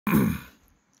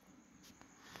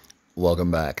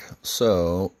Welcome back.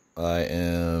 So, I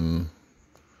am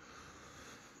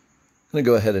going to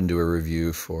go ahead and do a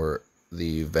review for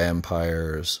the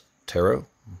Vampyres Tarot.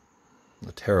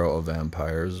 The Tarot of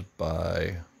Vampyres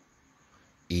by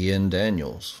Ian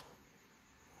Daniels.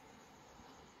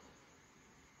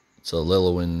 It's a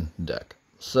Lillowin deck.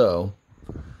 So,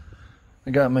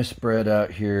 I got my spread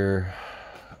out here.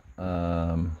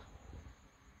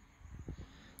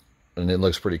 And it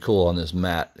looks pretty cool on this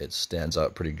mat. It stands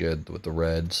out pretty good with the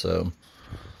red, so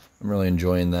I'm really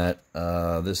enjoying that.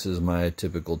 This is my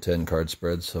typical 10 card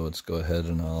spread, so let's go ahead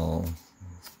and I'll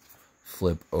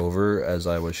flip over. As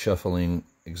I was shuffling,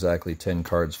 exactly 10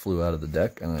 cards flew out of the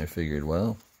deck, and I figured,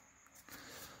 well,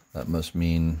 that must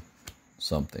mean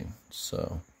something.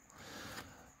 So,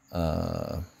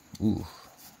 okay.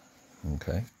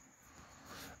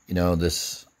 You know,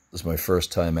 this is my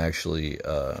first time actually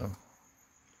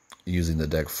using the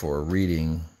deck for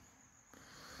reading,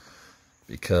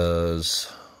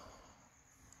 because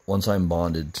once I'm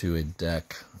bonded to a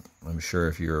deck, I'm sure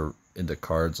if you're into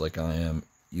cards like I am,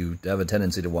 you have a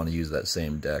tendency to want to use that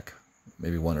same deck,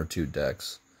 maybe one or two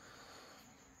decks.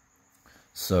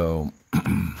 So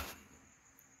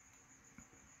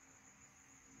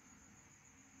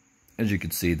as you can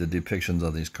see, the depictions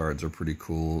of these cards are pretty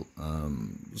cool.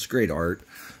 It's great art.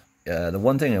 The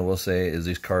one thing I will say is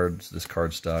this card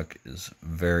stock is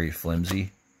very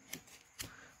flimsy.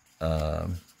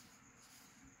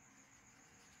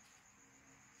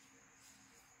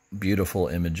 Beautiful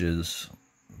images,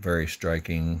 very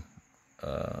striking.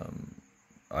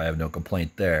 I have no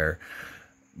complaint there,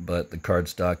 but the card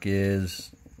stock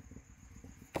is,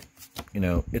 you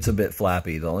know, it's a bit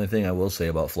flappy. The only thing I will say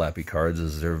about flappy cards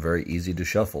is they're very easy to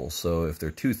shuffle. So if they're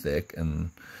too thick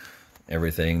and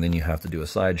everything, then you have to do a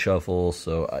side shuffle.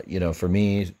 So, you know, for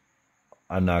me,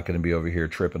 I'm not going to be over here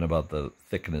tripping about the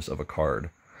thickness of a card.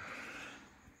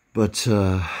 But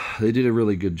they did a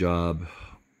really good job.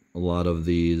 A lot of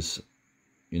these,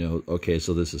 you know, okay,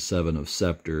 so this is 7 of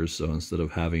scepters. So instead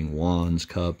of having wands,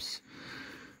 cups,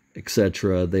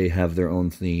 etc., they have their own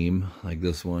theme. Like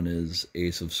this one is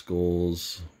Ace of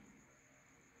Skulls,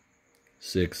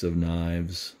 6 of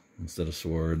knives instead of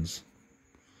swords,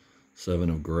 7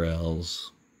 of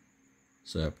grails,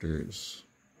 scepters.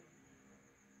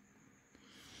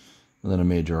 And then a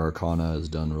major arcana is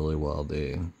done really well.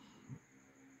 They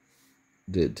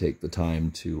did take the time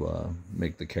to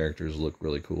make the characters look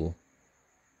really cool.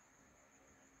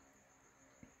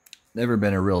 Never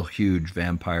been a real huge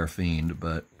vampire fiend,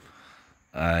 but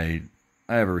I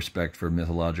have a respect for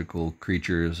mythological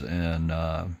creatures, and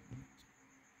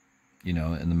you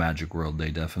know, in the magic world they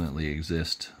definitely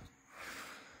exist.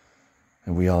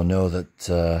 And we all know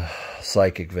that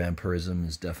psychic vampirism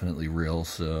is definitely real,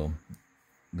 so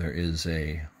there is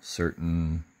a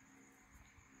certain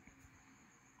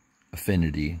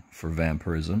affinity for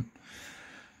vampirism.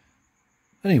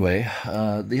 Anyway,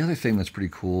 the other thing that's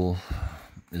pretty cool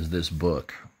is this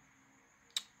book.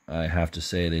 I have to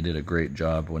say they did a great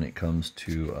job when it comes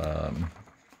to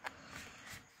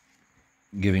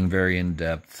giving very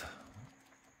in-depth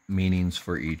meanings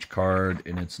for each card,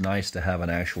 and it's nice to have an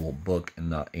actual book and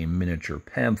not a miniature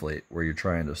pamphlet where you're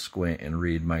trying to squint and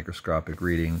read microscopic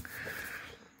reading.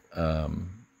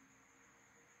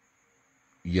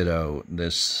 You know,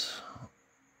 this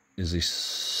is a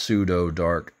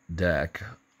pseudo-dark deck.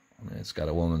 It's got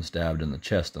a woman stabbed in the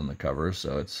chest on the cover,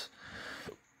 so it's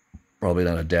probably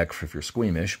not a deck if you're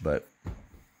squeamish, but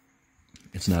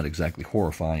it's not exactly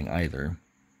horrifying either.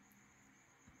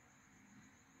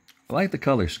 I like the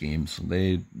color schemes.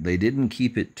 They didn't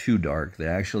keep it too dark. They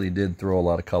actually did throw a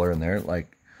lot of color in there.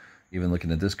 Like, even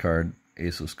looking at this card,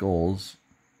 Ace of Skulls.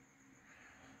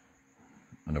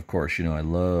 And of course, you know, I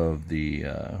love the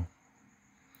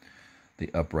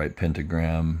upright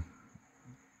pentagram.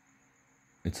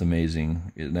 It's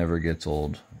amazing. It never gets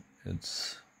old.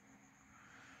 It's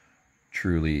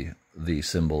truly the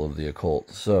symbol of the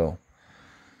occult. So,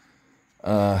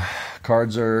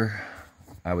 cards are,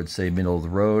 I would say, middle of the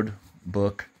road.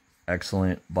 Book,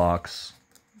 excellent. Box,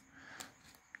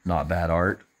 not bad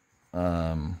art.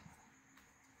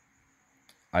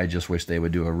 I just wish they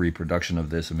would do a reproduction of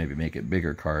this and maybe make it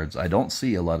bigger cards. I don't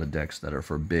see a lot of decks that are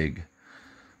for big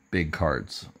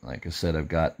cards. Like I said, I've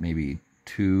got maybe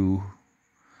 2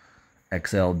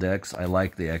 XL decks. I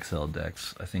like the XL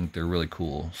decks. I think they're really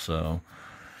cool. So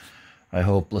I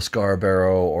hope Lascar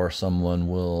Barrow or someone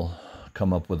will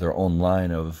come up with their own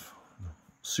line of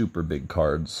super big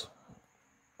cards,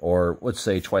 or let's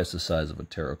say twice the size of a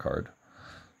tarot card.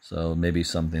 So maybe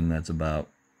something that's about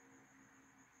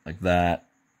like that,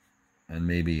 and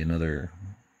maybe another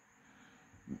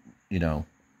you know,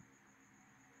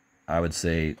 I would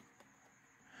say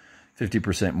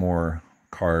 50% more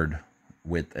card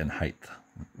width and height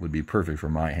would be perfect for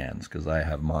my hands, because I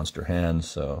have monster hands,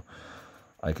 so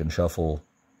I can shuffle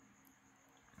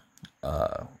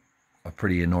a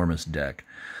pretty enormous deck.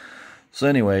 So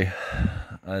anyway,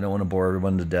 I don't want to bore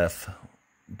everyone to death,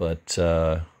 but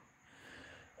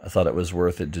I thought it was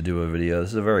worth it to do a video. This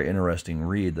is a very interesting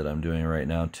read that I'm doing right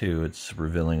now too. It's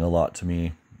revealing a lot to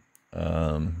me.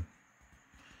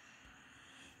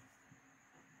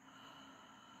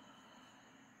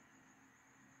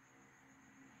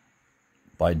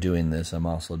 By doing this, I'm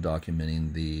also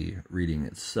documenting the reading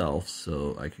itself,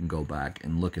 so I can go back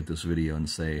and look at this video and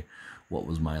say, what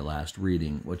was my last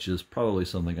reading? Which is probably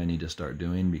something I need to start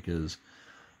doing, because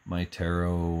my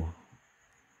tarot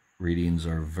readings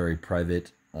are very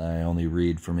private. I only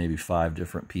read for maybe 5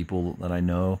 different people that I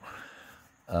know.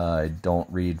 I don't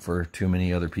read for too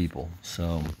many other people.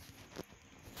 So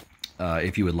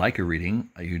if you would like a reading,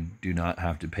 you do not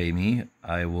have to pay me.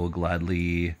 I will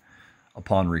gladly,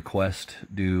 upon request,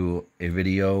 do a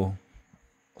video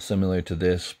similar to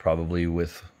this, probably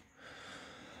with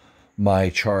my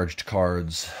charged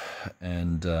cards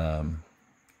and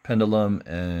pendulum,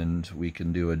 and we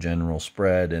can do a general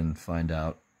spread and find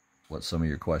out what some of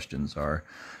your questions are.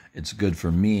 It's good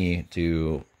for me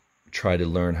to try to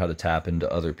learn how to tap into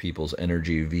other people's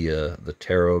energy via the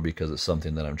tarot, because it's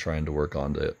something that I'm trying to work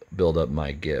on to build up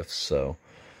my gifts. So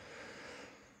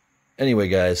anyway,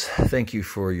 guys, thank you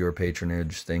for your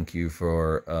patronage. Thank you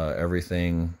for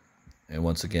everything. And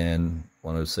once again,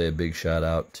 want to say a big shout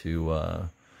out to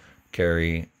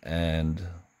Carrie and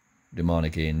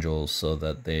Demonic Angels, so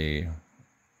that they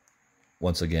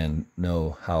once again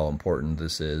know how important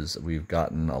this is. We've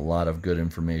gotten a lot of good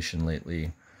information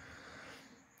lately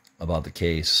about the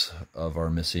case of our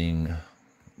missing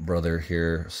brother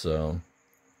here, so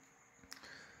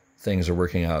things are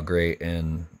working out great,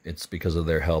 and it's because of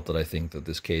their help that I think that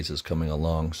this case is coming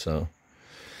along. So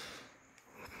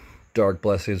dark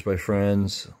blessings, my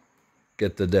friends.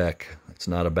 Get the deck. It's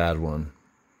not a bad one.